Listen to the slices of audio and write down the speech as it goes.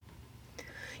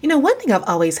One thing I've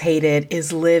always hated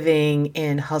is living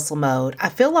in hustle mode. I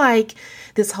feel like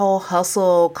this whole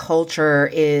hustle culture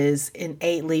is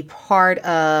innately part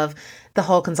of the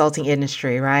whole consulting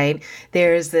industry, right?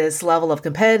 There's this level of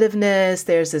competitiveness.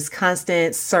 There's this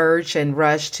constant search and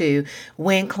rush to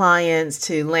win clients,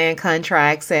 to land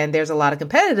contracts, and there's a lot of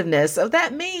competitiveness. So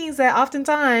that means that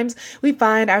oftentimes we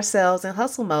find ourselves in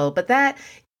hustle mode, but that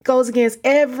goes against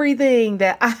everything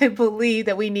that I believe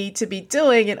that we need to be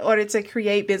doing in order to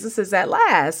create businesses that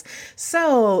last.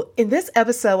 So in this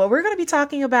episode, what we're going to be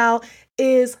talking about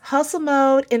is hustle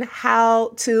mode and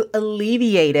how to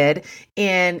alleviate it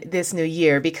in this new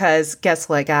year. Because guess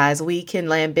what, guys? We can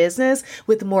land business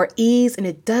with more ease and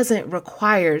it doesn't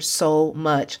require so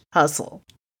much hustle.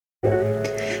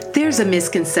 There's a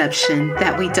misconception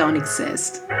that we don't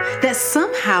exist, that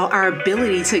somehow our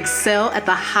ability to excel at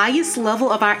the highest level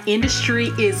of our industry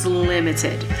is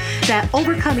limited, that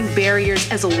overcoming barriers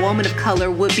as a woman of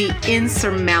color would be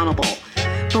insurmountable.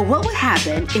 But what would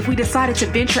happen if we decided to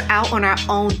venture out on our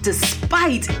own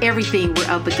despite everything we're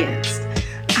up against?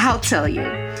 I'll tell you.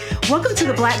 Welcome to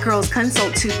the Black Girls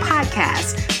Consult 2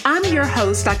 podcast. I'm your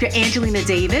host, Dr. Angelina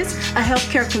Davis, a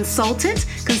healthcare consultant,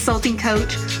 consulting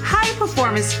coach, high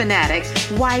performance fanatic,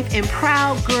 wife, and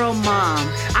proud girl mom.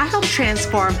 I help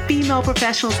transform female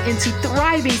professionals into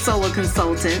thriving solo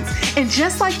consultants. And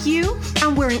just like you,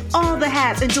 I'm wearing all the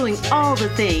hats and doing all the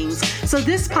things. So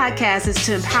this podcast is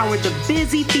to empower the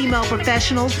busy female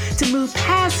professionals to move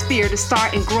past fear to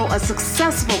start and grow a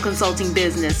successful consulting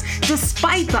business,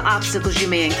 despite the obstacles you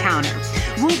may encounter.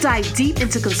 We'll dive deep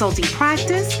into consulting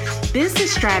practice,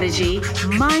 business strategy,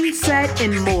 mindset,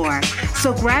 and more.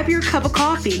 So grab your cup of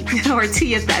coffee or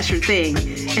tea if that's your thing,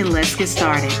 and let's get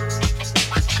started.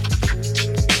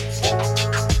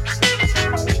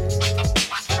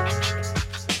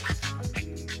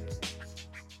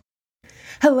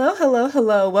 Hello, hello,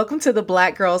 hello. Welcome to the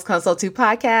Black Girls Consult 2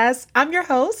 podcast. I'm your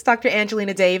host, Dr.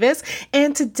 Angelina Davis,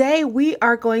 and today we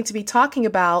are going to be talking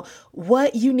about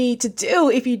what you need to do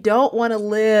if you don't want to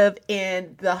live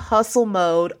in the hustle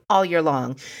mode all year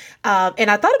long. And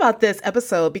I thought about this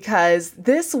episode because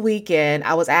this weekend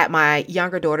I was at my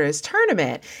younger daughter's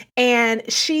tournament and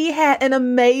she had an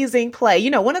amazing play.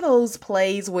 One of those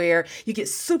plays where you get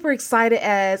super excited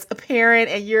as a parent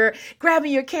and you're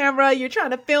grabbing your camera, you're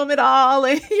trying to film it all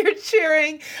and you're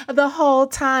cheering the whole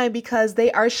time because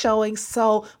they are showing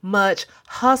so much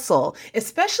hustle,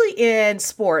 especially in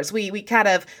sports. We kind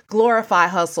of glorify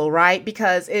hustle, right?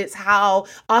 Because it's how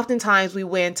oftentimes we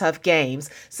win tough games.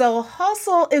 So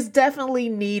hustle is definitely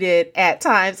needed at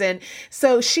times. And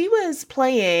so she was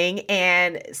playing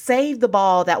and saved the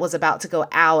ball that was about to go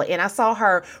out. And I saw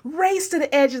her race to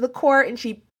the edge of the court and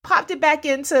she popped it back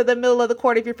into the middle of the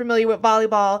court if you're familiar with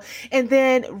volleyball, and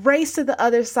then raced to the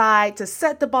other side to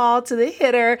set the ball to the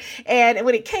hitter. And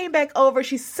when it came back over,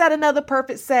 she set another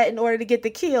perfect set in order to get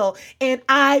the kill. And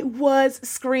I was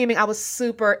screaming. I was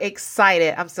super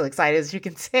excited. I'm still excited, as you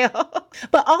can tell.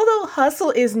 But although hustle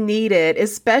is needed,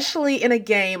 especially in a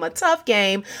game, a tough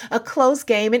game, a close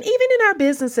game, and even in our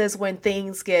businesses when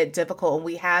things get difficult and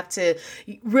we have to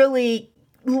really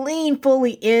lean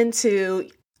fully into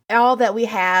all that we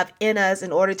have in us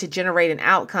in order to generate an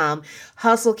outcome,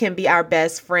 hustle can be our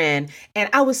best friend. And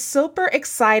I was super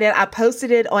excited. I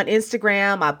posted it on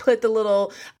Instagram. I put the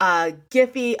little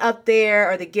Giphy up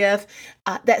there, or the GIF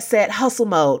that said hustle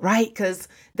mode, right? Because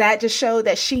that just showed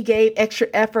that she gave extra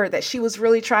effort, that she was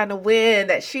really trying to win,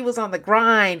 that she was on the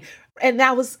grind. And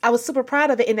I was super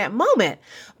proud of it in that moment.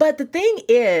 But the thing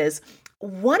is,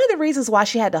 one of the reasons why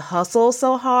she had to hustle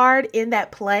so hard in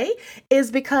that play is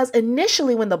because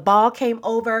initially when the ball came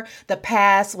over, the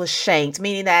pass was shanked,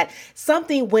 meaning that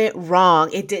something went wrong.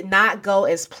 It did not go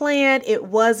as planned. It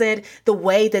wasn't the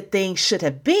way that things should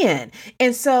have been.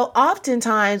 And so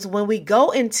oftentimes when we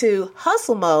go into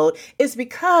hustle mode, it's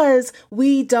because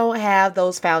we don't have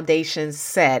those foundations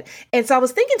set. And so I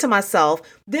was thinking to myself,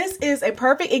 this is a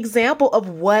perfect example of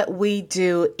what we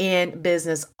do in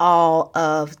business all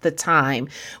of the time.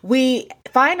 We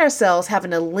find ourselves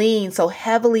having to lean so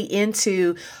heavily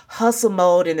into hustle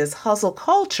mode and this hustle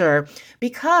culture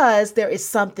because there is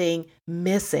something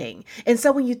missing. And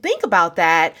so when you think about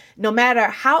that, no matter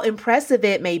how impressive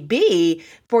it may be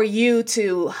for you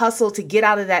to hustle to get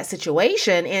out of that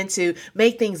situation and to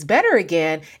make things better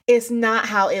again, it's not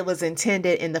how it was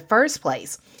intended in the first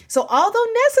place. So although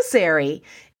necessary,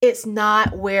 it's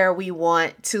not where we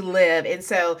want to live. And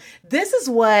so this is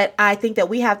what I think that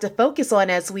we have to focus on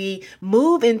as we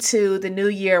move into the new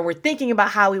year. We're thinking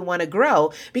about how we want to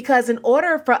grow, because in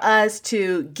order for us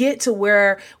to get to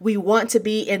where we want to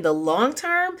be in the long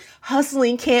term,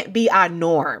 hustling can't be our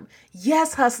norm.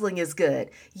 Yes, hustling is good.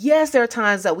 Yes, there are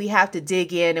times that we have to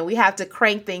dig in and we have to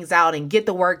crank things out and get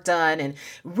the work done and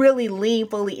really lean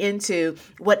fully into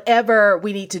whatever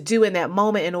we need to do in that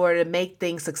moment in order to make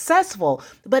things successful.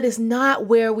 But it's not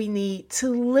where we need to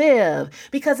live,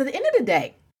 because at the end of the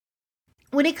day,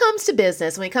 when it comes to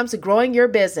business, when it comes to growing your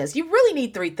business, you really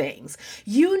need three things.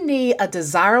 You need a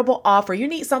desirable offer. You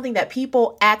need something that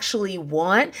people actually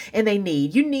want and they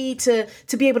need. You need to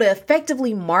be able to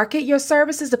effectively market your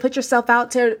services, to put yourself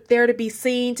out there to be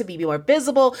seen, to be more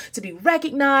visible, to be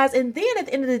recognized. And then at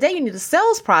the end of the day, you need a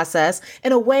sales process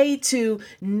and a way to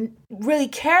really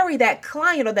carry that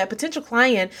client or that potential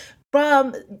client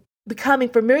from becoming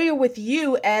familiar with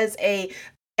you as a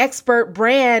expert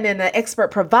brand and an expert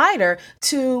provider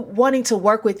to wanting to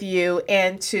work with you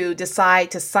and to decide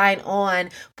to sign on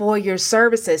for your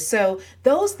services. So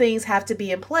those things have to be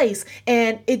in place.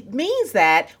 And it means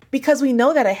that because we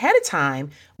know that ahead of time,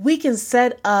 we can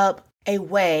set up a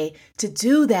way to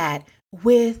do that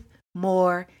with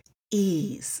more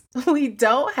ease. We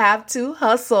don't have to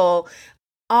hustle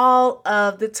all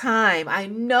of the time. I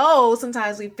know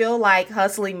sometimes we feel like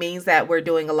hustling means that we're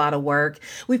doing a lot of work.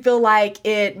 We feel like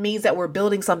it means that we're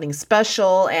building something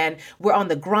special and we're on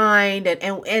the grind.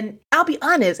 And I'll be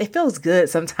honest, it feels good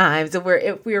sometimes if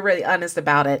we're really honest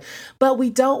about it. But we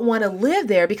don't want to live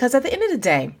there, because at the end of the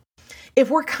day, if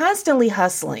we're constantly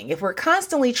hustling, if we're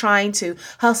constantly trying to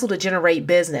hustle to generate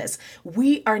business,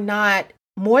 we are not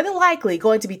more than likely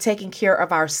going to be taking care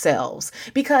of ourselves,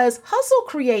 because hustle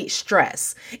creates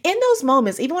stress. In those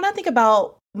moments, even when I think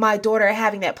about my daughter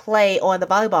having that play on the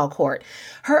volleyball court,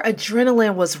 her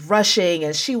adrenaline was rushing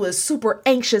and she was super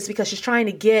anxious because she's trying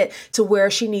to get to where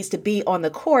she needs to be on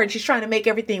the court. She's trying to make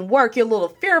everything work. You're a little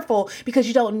fearful because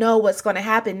you don't know what's going to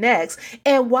happen next.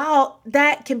 And while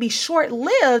that can be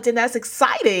short-lived and that's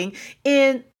exciting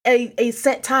in a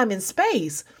set time and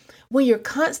space, when you're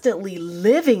constantly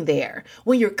living there,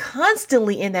 when you're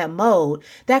constantly in that mode,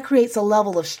 that creates a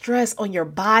level of stress on your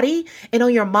body and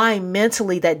on your mind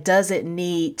mentally that doesn't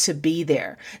need to be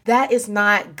there. That is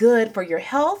not good for your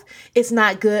health. It's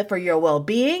not good for your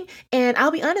well-being. And I'll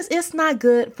be honest, it's not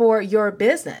good for your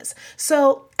business.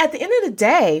 So at the end of the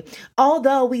day,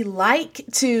 although we like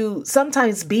to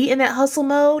sometimes be in that hustle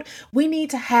mode, we need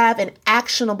to have an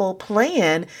actionable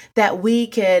plan that we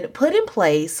can put in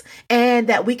place and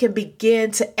that we can begin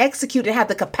to execute and have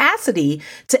the capacity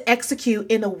to execute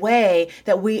in a way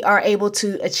that we are able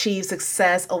to achieve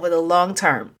success over the long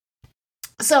term.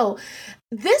 So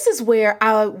this is where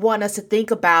I want us to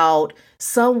think about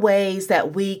some ways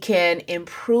that we can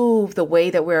improve the way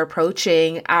that we're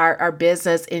approaching our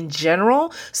business in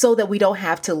general, so that we don't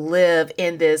have to live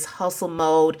in this hustle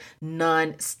mode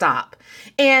nonstop.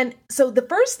 And so the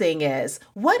first thing is,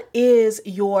 what is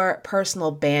your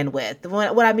personal bandwidth?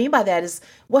 What I mean by that is,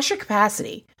 what's your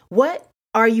capacity? What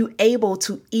are you able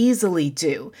to easily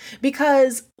do?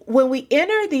 Because when we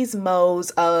enter these modes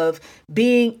of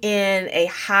being in a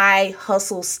high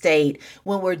hustle state,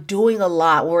 when we're doing a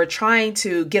lot, when we're trying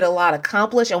to get a lot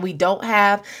accomplished and we don't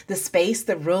have the space,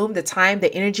 the room, the time,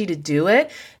 the energy to do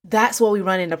it, that's where we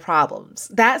run into problems.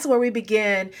 That's where we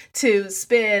begin to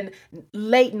spend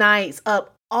late nights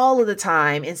up all of the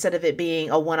time instead of it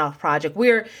being a one-off project.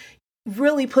 We're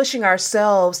really pushing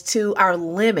ourselves to our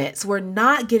limits. We're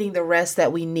not getting the rest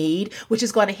that we need, which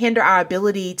is going to hinder our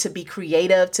ability to be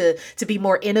creative, to be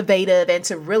more innovative, and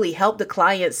to really help the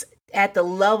clients at the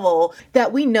level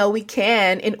that we know we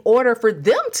can in order for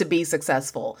them to be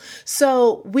successful.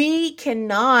 So we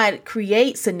cannot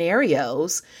create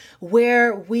scenarios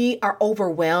where we are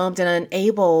overwhelmed and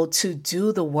unable to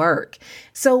do the work.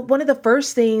 So one of the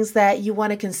first things that you want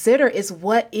to consider is,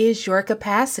 what is your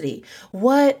capacity?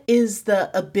 What is the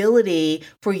ability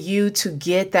for you to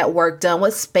get that work done?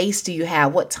 What space do you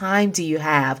have? What time do you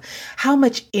have? How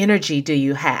much energy do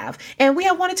you have? And we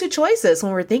have one or two choices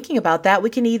when we're thinking about that. We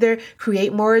can either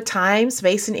create more time,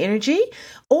 space, and energy,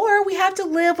 or we have to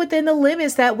live within the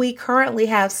limits that we currently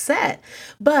have set.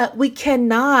 But we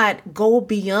cannot go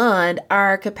beyond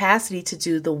our capacity to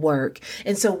do the work.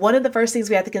 And so one of the first things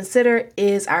we have to consider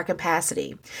is our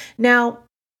capacity. Now,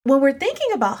 when we're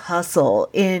thinking about hustle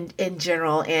in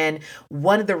general, and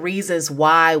one of the reasons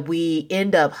why we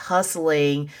end up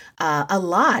hustling a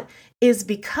lot is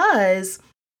because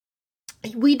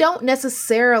we don't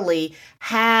necessarily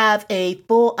have a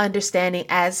full understanding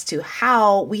as to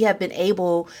how we have been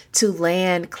able to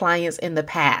land clients in the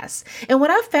past. And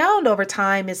what I've found over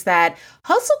time is that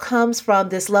hustle comes from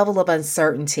this level of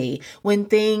uncertainty when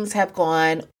things have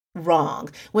gone wrong,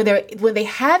 when they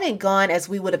haven't gone as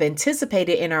we would have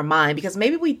anticipated in our mind, because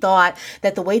maybe we thought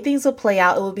that the way things would play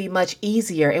out, it would be much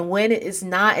easier. And when it is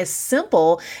not as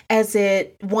simple as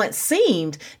it once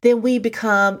seemed, then we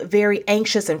become very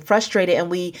anxious and frustrated, and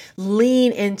we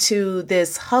lean into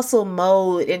this hustle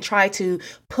mode and try to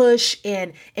push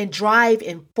and drive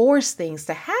and force things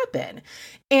to happen.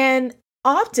 And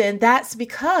often that's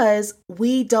because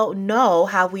we don't know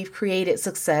how we've created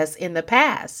success in the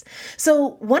past.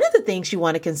 So one of the things you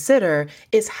want to consider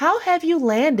is, how have you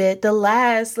landed the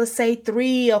last, let's say,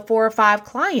 3 or 4 or 5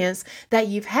 clients that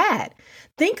you've had?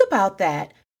 Think about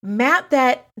that. Map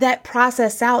that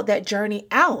process out, that journey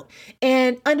out,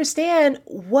 and understand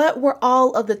what were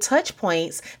all of the touch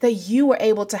points that you were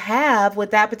able to have with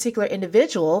that particular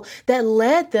individual that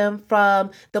led them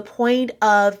from the point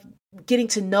of getting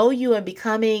to know you and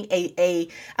becoming I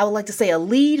would like to say a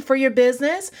lead for your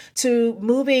business, to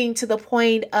moving to the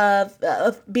point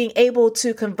of being able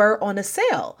to convert on a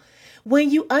sale.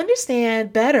 When you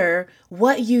understand better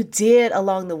what you did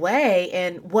along the way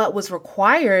and what was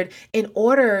required in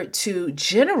order to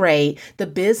generate the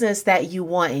business that you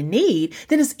want and need,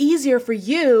 then it's easier for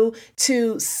you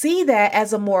to see that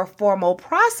as a more formal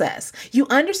process. You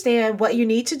understand what you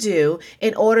need to do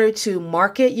in order to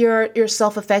market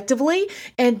yourself effectively,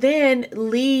 and then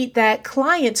lead that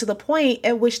client to the point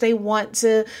at which they want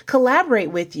to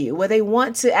collaborate with you, where they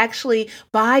want to actually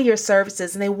buy your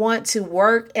services and they want to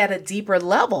work at a deeper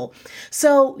level.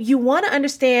 So you want to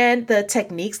understand the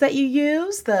techniques that you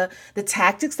use, the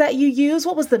tactics that you use.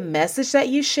 What was the message that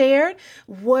you shared?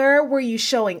 Where were you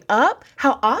showing up?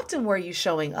 How often were you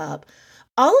showing up?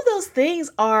 All of those things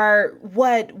are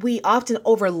what we often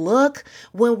overlook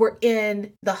when we're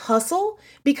in the hustle,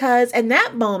 because in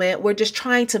that moment, we're just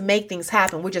trying to make things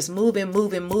happen. We're just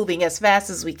moving as fast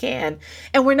as we can.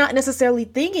 And we're not necessarily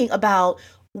thinking about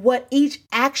what each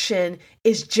action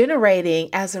is generating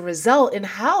as a result, and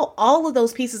how all of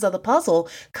those pieces of the puzzle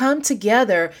come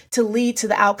together to lead to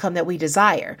the outcome that we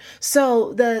desire.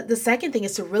 So the second thing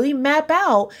is to really map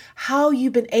out how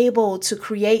you've been able to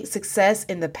create success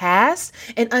in the past,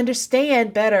 and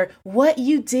understand better what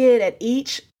you did at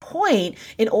each point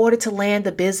in order to land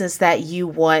the business that you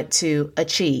want to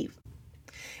achieve.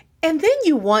 And then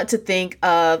you want to think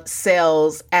of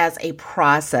sales as a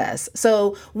process.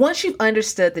 So once you've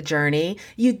understood the journey,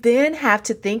 you then have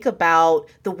to think about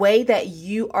the way that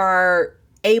you are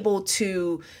able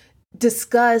to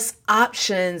discuss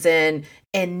options and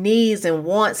needs and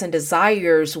wants and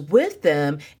desires with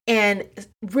them, and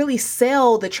really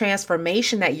sell the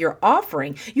transformation that you're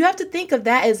offering. You have to think of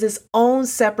that as its own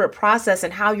separate process,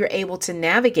 and how you're able to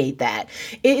navigate that.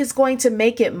 It is going to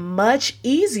make it much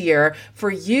easier for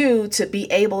you to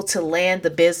be able to land the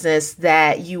business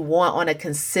that you want on a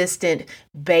consistent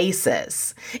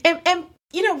basis. And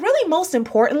really most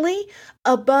importantly,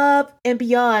 above and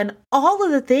beyond all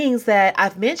of the things that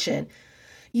I've mentioned,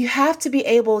 you have to be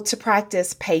able to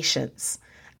practice patience.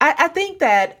 I think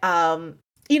that,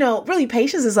 really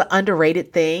patience is an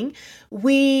underrated thing.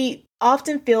 We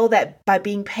often feel that by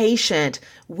being patient,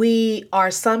 we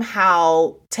are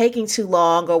somehow taking too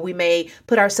long, or we may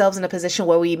put ourselves in a position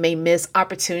where we may miss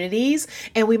opportunities,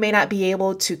 and we may not be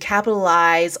able to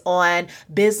capitalize on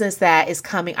business that is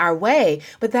coming our way.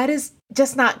 But that is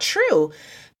just not true.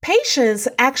 Patience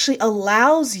actually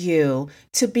allows you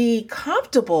to be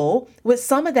comfortable with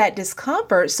some of that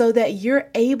discomfort, so that you're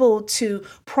able to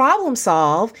problem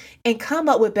solve and come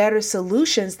up with better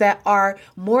solutions that are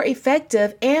more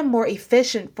effective and more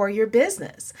efficient for your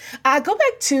business. I go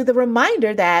back to the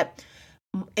reminder that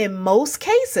in most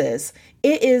cases,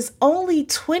 it is only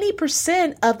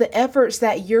 20% of the efforts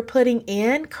that you're putting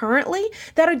in currently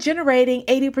that are generating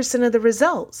 80% of the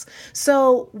results.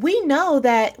 So we know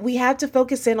that we have to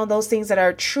focus in on those things that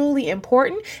are truly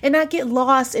important, and not get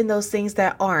lost in those things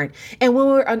that aren't. And when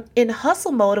we're in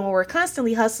hustle mode, and when we're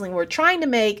constantly hustling, we're trying to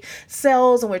make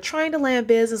sales, and we're trying to land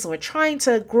business, and we're trying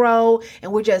to grow,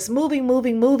 and we're just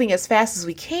moving as fast as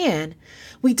we can,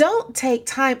 we don't take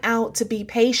time out to be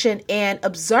patient and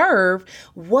observe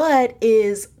what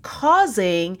is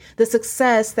causing the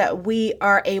success that we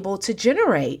are able to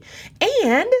generate.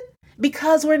 And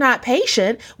because we're not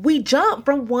patient, we jump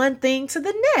from one thing to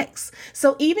the next.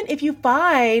 So even if you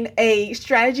find a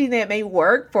strategy that may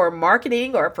work for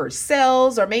marketing or for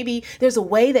sales, or maybe there's a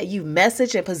way that you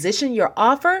message and position your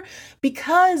offer,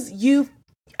 because you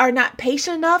are not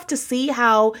patient enough to see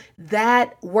how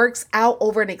that works out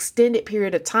over an extended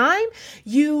period of time,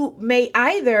 you may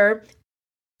either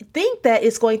think that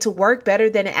it's going to work better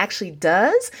than it actually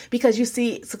does, because you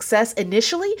see success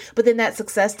initially, but then that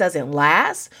success doesn't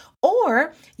last.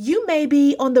 Or you may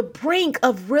be on the brink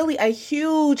of really a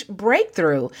huge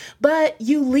breakthrough, but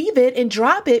you leave it and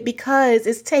drop it because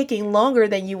it's taking longer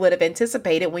than you would have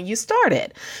anticipated when you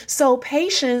started. So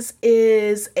patience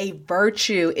is a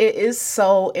virtue. It is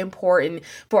so important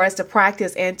for us to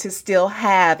practice and to still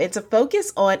have and to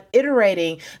focus on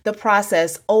iterating the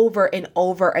process over and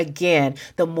over again.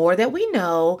 The more that we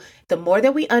know, the more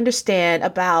that we understand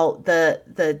about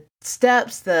the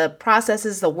steps, the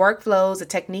processes, the workflows, the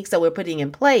techniques that we're putting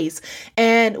in place,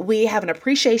 and we have an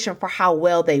appreciation for how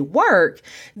well they work,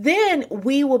 then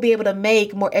we will be able to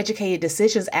make more educated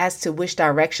decisions as to which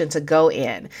direction to go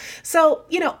in. So,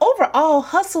 overall,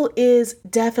 hustle is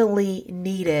definitely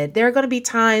needed. There are going to be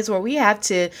times where we have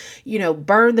to,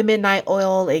 burn the midnight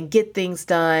oil and get things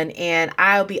done. And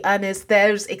I'll be honest,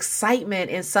 there's excitement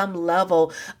in some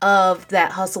level of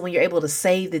that hustle when you're able to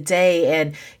save the day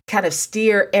and kind of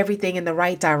steer everything in the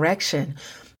right direction.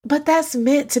 But that's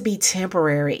meant to be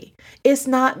temporary. It's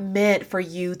not meant for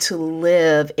you to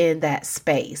live in that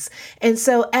space. And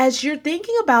so as you're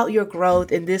thinking about your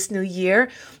growth in this new year,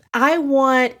 I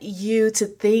want you to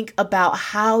think about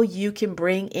how you can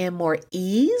bring in more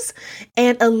ease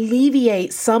and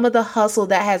alleviate some of the hustle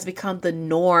that has become the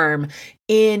norm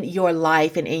in your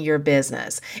life and in your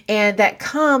business. And that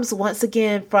comes once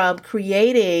again from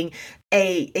creating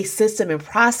a system and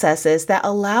processes that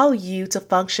allow you to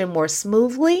function more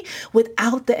smoothly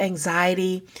without the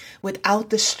anxiety, without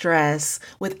the stress,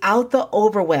 without the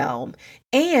overwhelm,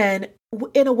 and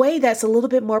in a way that's a little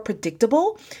bit more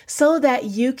predictable so that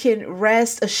you can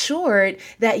rest assured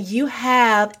that you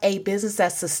have a business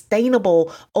that's sustainable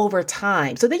over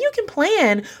time so that you can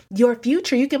plan your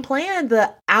future. You can plan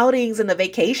the outings and the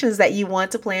vacations that you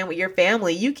want to plan with your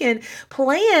family. You can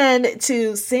plan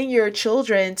to send your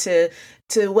children to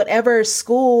whatever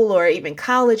school or even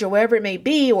college or wherever it may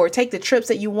be, or take the trips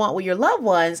that you want with your loved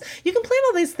ones. You can plan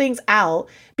all these things out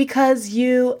because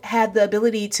you have the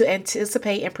ability to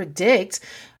anticipate and predict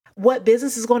what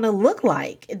business is going to look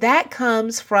like. That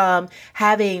comes from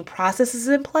having processes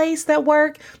in place that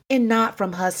work and not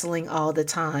from hustling all the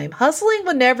time. Hustling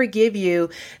will never give you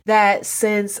that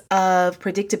sense of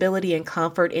predictability and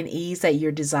comfort and ease that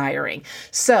you're desiring.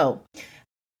 So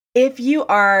if you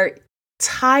are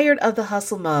tired of the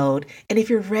hustle mode, and if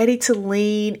you're ready to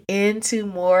lean into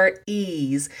more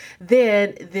ease,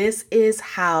 then this is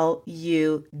how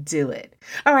you do it.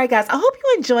 All right, guys, I hope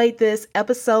you enjoyed this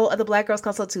episode of the Black Girls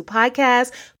Consult 2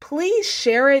 podcast. Please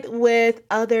share it with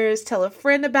others. Tell a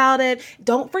friend about it.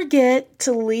 Don't forget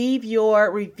to leave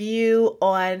your review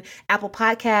on Apple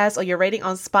Podcasts or your rating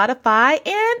on Spotify.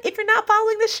 And if you're not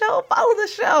following the show, follow the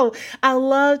show. I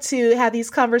love to have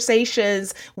these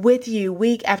conversations with you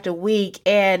week after week,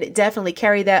 and definitely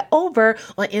carry that over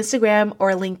on Instagram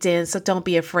or LinkedIn. So don't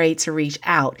be afraid to reach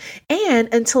out. And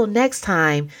until next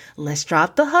time, let's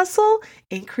drop the hustle,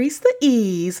 increase the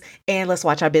ease, and let's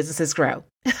watch our businesses grow.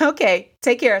 Okay,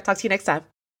 take care. Talk to you next time.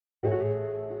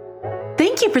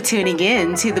 Thank you for tuning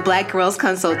in to the Black Girls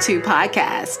Consult 2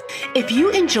 podcast. If you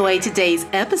enjoyed today's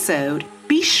episode,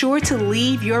 be sure to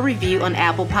leave your review on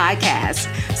Apple Podcasts,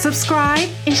 subscribe,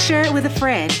 and share it with a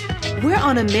friend. We're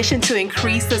on a mission to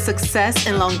increase the success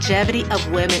and longevity of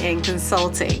women in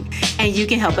consulting, and you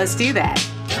can help us do that.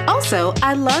 Also,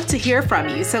 I'd love to hear from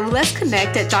you, so let's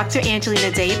connect at Dr.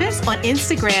 Angelina Davis on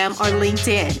Instagram or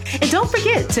LinkedIn. And don't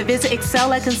forget to visit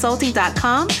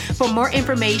excelatconsulting.com for more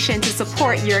information to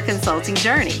support your consulting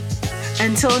journey.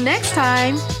 Until next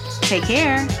time, take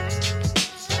care.